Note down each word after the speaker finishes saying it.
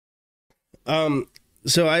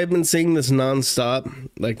So I've been seeing this nonstop,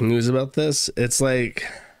 like news about this. It's like,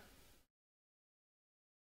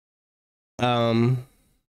 um,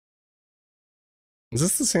 is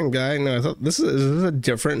this the same guy? No, I thought is this a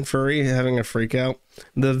different furry having a freak out.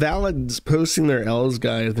 The Valid's posting their L's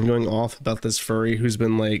guy has been going off about this furry who's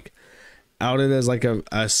been like outed as like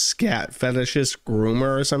a scat fetishist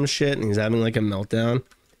groomer or some shit, and he's having like a meltdown.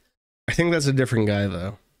 I think that's a different guy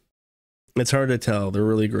though. It's hard to tell. They're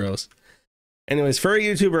really gross. Anyways, furry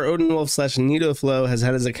YouTuber OdinWolf/NitoFlow has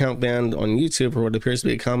had his account banned on YouTube for what appears to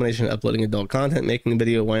be a combination of uploading adult content, making a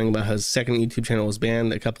video whining about how his second YouTube channel was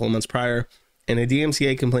banned a couple of months prior, and a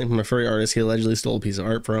DMCA complaint from a furry artist he allegedly stole a piece of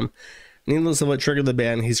art from. Needless to what triggered the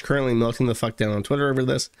ban, he's currently melting the fuck down on Twitter over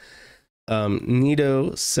this.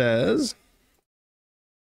 Nito says,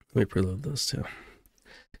 let me preload this too.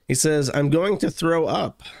 He says, "I'm going to throw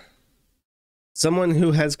up. Someone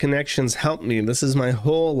who has connections, help me. This is my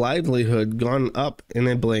whole livelihood gone up in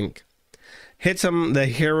a blink." Hitum the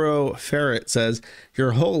Hero Ferret says,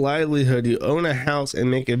 "Your whole livelihood, you own a house and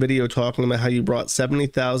make a video talking about how you brought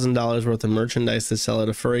 $70,000 worth of merchandise to sell at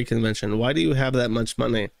a furry convention. Why do you have that much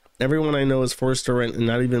money? Everyone I know is forced to rent and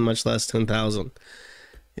not even much less 10,000.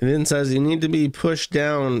 It then says, "You need to be pushed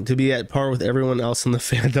down to be at par with everyone else in the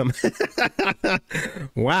fandom."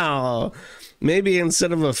 Wow. Maybe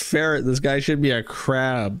instead of a ferret, this guy should be a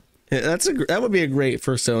crab. That would be a great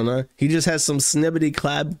persona. He just has some snibbity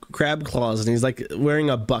crab claws, and he's like wearing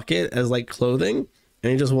a bucket as like clothing,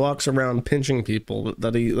 and he just walks around pinching people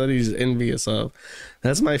that he's envious of.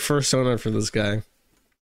 That's my persona for this guy.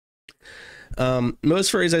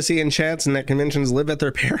 Most furries I see in chats and at conventions live at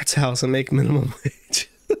their parents' house and make minimum wage.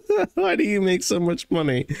 Why do you make so much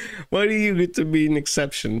money? Why do you get to be an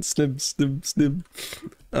exception? Snib, snib, snib.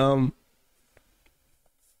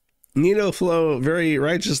 NitoFlow very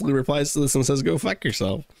righteously replies to this and says, "Go fuck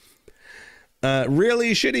yourself."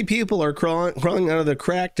 Really shitty people are crawling out of the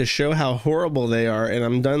crack to show how horrible they are, and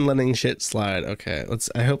I'm done letting shit slide. Okay,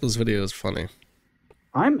 I hope this video is funny.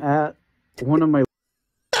 I'm at one of my...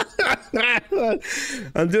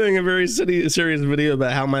 I'm doing a very serious video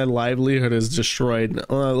about how my livelihood is destroyed.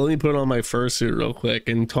 Let me put on my fursuit real quick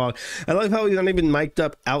and talk. I love how he's not even mic'd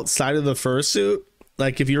up outside of the fursuit.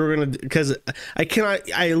 Like if you were gonna, because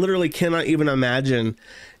I literally cannot even imagine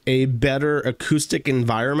a better acoustic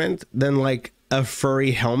environment than like a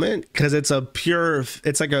furry helmet, because it's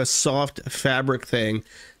like a soft fabric thing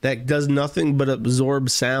that does nothing but absorb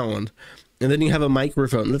sound. And then you have a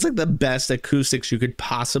microphone. That's like the best acoustics you could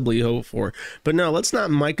possibly hope for. But no, let's not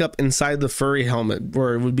mic up inside the furry helmet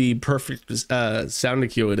where it would be perfect sound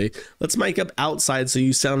acuity. Let's mic up outside so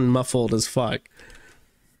you sound muffled as fuck.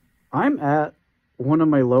 I'm at one of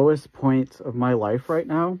my lowest points of my life right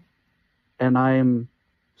now, and I'm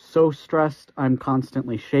so stressed. I'm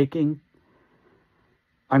constantly shaking.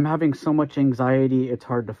 I'm having so much anxiety, it's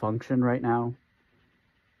hard to function right now.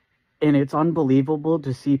 And it's unbelievable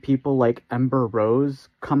to see people like Ember Rose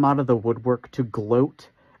come out of the woodwork to gloat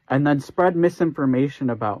and then spread misinformation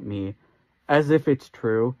about me as if it's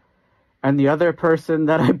true. And the other person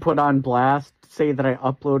that I put on blast say that I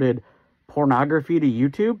uploaded pornography to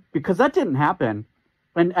YouTube, because that didn't happen.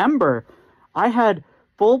 And Ember, I had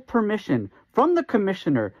full permission from the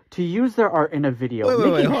commissioner to use their art in a video.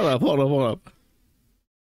 Wait, hold up.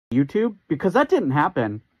 YouTube, because that didn't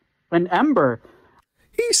happen. And Ember...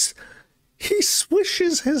 He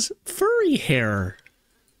swishes his furry hair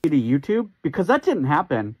to YouTube, because that didn't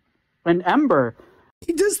happen. And Ember...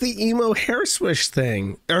 He does the emo hair swish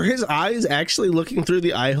thing. Are his eyes actually looking through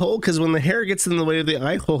the eye hole? Because when the hair gets in the way of the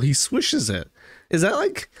eye hole, he swishes it. Is that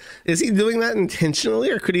like... Is he doing that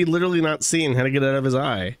intentionally, or could he literally not see and how to get it out of his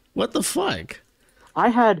eye? What the fuck? I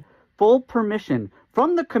had full permission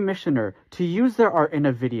from the commissioner to use their art in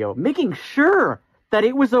a video, making sure that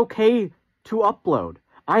it was okay to upload.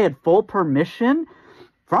 I had full permission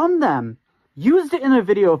from them, used it in a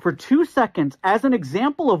video for 2 seconds as an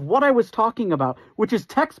example of what I was talking about, which is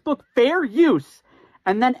textbook fair use.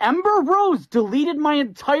 And then Ember Rose deleted my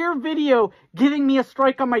entire video, giving me a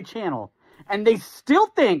strike on my channel. And they still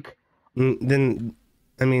think... Then,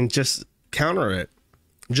 I mean, just counter it.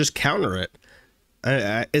 Just counter it.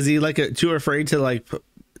 Is he like too afraid to like...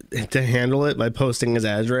 to handle it by posting his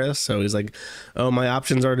address? So he's like, oh, my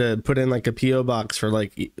options are to put in like a PO box for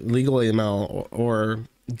like legal email, or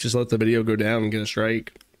just let the video go down and get a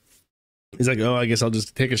strike. He's like, oh, I guess I'll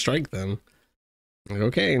just take a strike then. Like,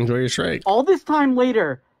 okay, enjoy your strike. All this time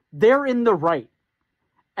later, they're in the right,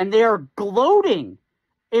 and they are gloating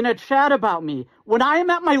in a chat about me when I am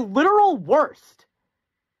at my literal worst.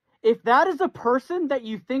 If that is a person that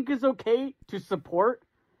you think is okay to support,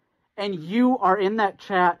 and you are in that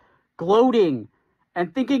chat gloating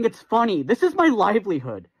and thinking it's funny. This is my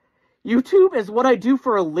livelihood. YouTube is what I do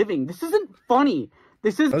for a living. This isn't funny.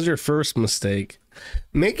 That was your first mistake.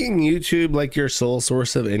 Making YouTube like your sole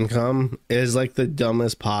source of income is like the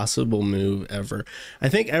dumbest possible move ever. I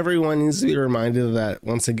think everyone needs to be reminded of that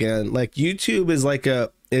once again. Like YouTube is like I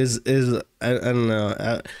don't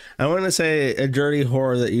know. I want to say a dirty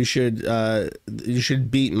whore that you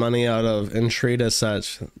should beat money out of and treat as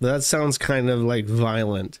such. That sounds kind of like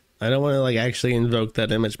violent. I don't want to like actually invoke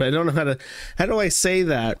that image, but I don't know how do I say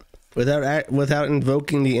that without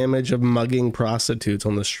invoking the image of mugging prostitutes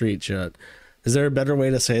on the street yet. Is there a better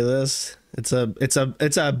way to say this? It's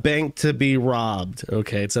a bank to be robbed.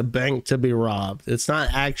 Okay, it's a bank to be robbed. It's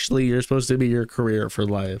not actually you're supposed to be your career for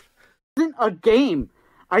life. This isn't a game.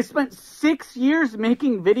 I spent 6 years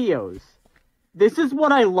making videos. This is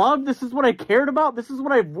what I love. This is what I cared about. This is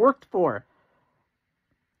what I've worked for.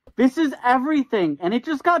 This is everything. And it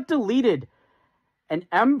just got deleted. And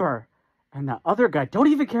Ember and that other guy, don't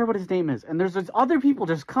even care what his name is. And there's other people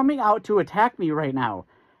just coming out to attack me right now.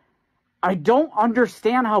 I don't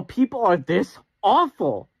understand how people are this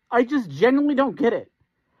awful. I just genuinely don't get it.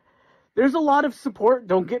 There's a lot of support,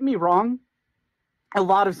 don't get me wrong. A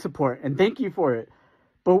lot of support, and thank you for it.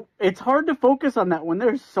 But it's hard to focus on that when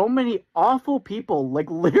there's so many awful people, like,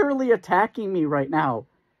 literally attacking me right now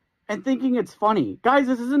and thinking it's funny. Guys,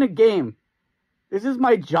 this isn't a game. This is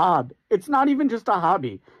my job. It's not even just a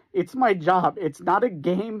hobby. It's my job. It's not a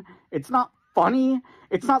game. It's not funny.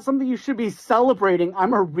 It's not something you should be celebrating.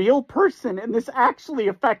 I'm a real person, and this actually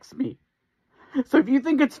affects me. So if you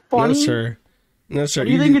think it's funny... No, sir. No, sir.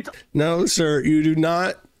 No, sir. You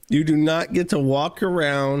do not get to walk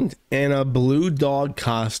around in a blue dog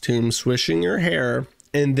costume, swishing your hair,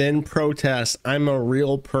 and then protest, I'm a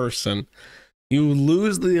real person. You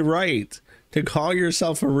lose the right to call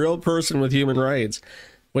yourself a real person with human rights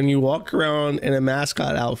when you walk around in a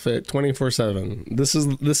mascot outfit 24/7. This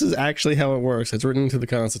is actually how it works. It's written into the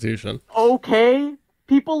Constitution. Okay?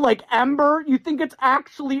 People like Ember, you think it's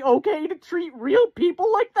actually okay to treat real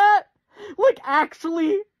people like that? Like,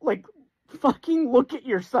 actually, like... Fucking look at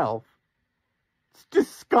yourself. It's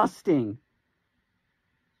disgusting.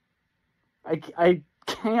 I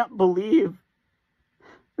can't believe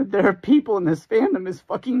that there are people in this fandom as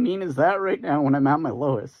fucking mean as that right now when I'm at my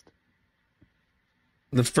lowest.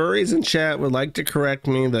 The furries in chat would like to correct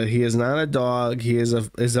me that he is not a dog, he is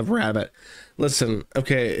a rabbit. Listen,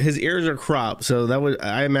 okay, his ears are cropped, so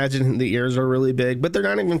I imagine the ears are really big, but they're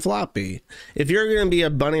not even floppy. If you're gonna be a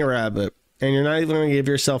bunny rabbit, and you're not even gonna give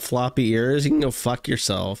yourself floppy ears, you can go fuck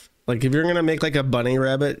yourself. Like, if you're gonna make like a bunny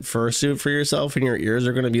rabbit fursuit for yourself and your ears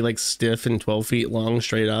are gonna be like stiff and 12 feet long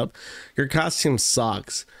straight up, your costume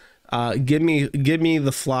sucks. Give me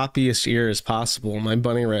the floppiest ears possible in my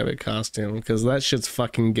bunny rabbit costume, because that shit's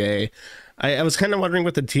fucking gay. I was kind of wondering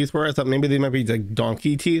what the teeth were. I thought maybe they might be like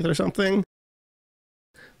donkey teeth or something.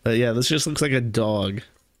 But yeah, this just looks like a dog.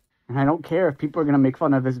 And I don't care if people are going to make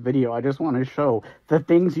fun of this video. I just want to show the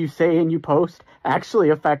things you say and you post actually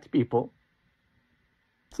affect people.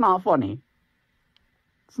 It's not funny.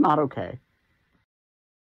 It's not okay.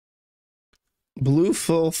 Blue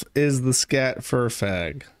Fulf is the scat fur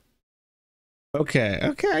fag. Okay,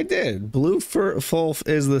 I did. Blue Fulf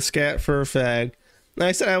is the scat fur fag.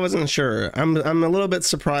 I said I wasn't sure. I'm a little bit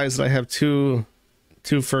surprised that I have two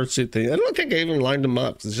fursuit things. I don't think I even lined them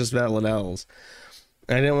up. It's just valid L's.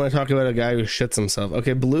 I didn't want to talk about a guy who shits himself.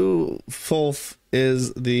 Okay, Blue Fulf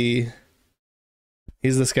is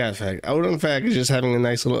he's the scat fag. Odin fag is just having a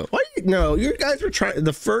nice little... No, you guys are trying...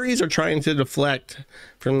 The furries are trying to deflect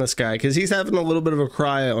from this guy because he's having a little bit of a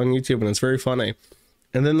cry on YouTube and it's very funny.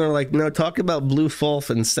 And then they're like, no, talk about Blue Fulf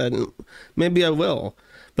instead. Maybe I will.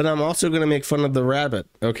 But I'm also going to make fun of the rabbit,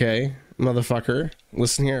 okay? Motherfucker.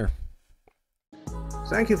 Listen here.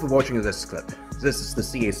 Thank you for watching this clip. This is the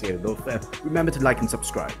CAC. Remember to like and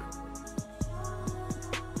subscribe.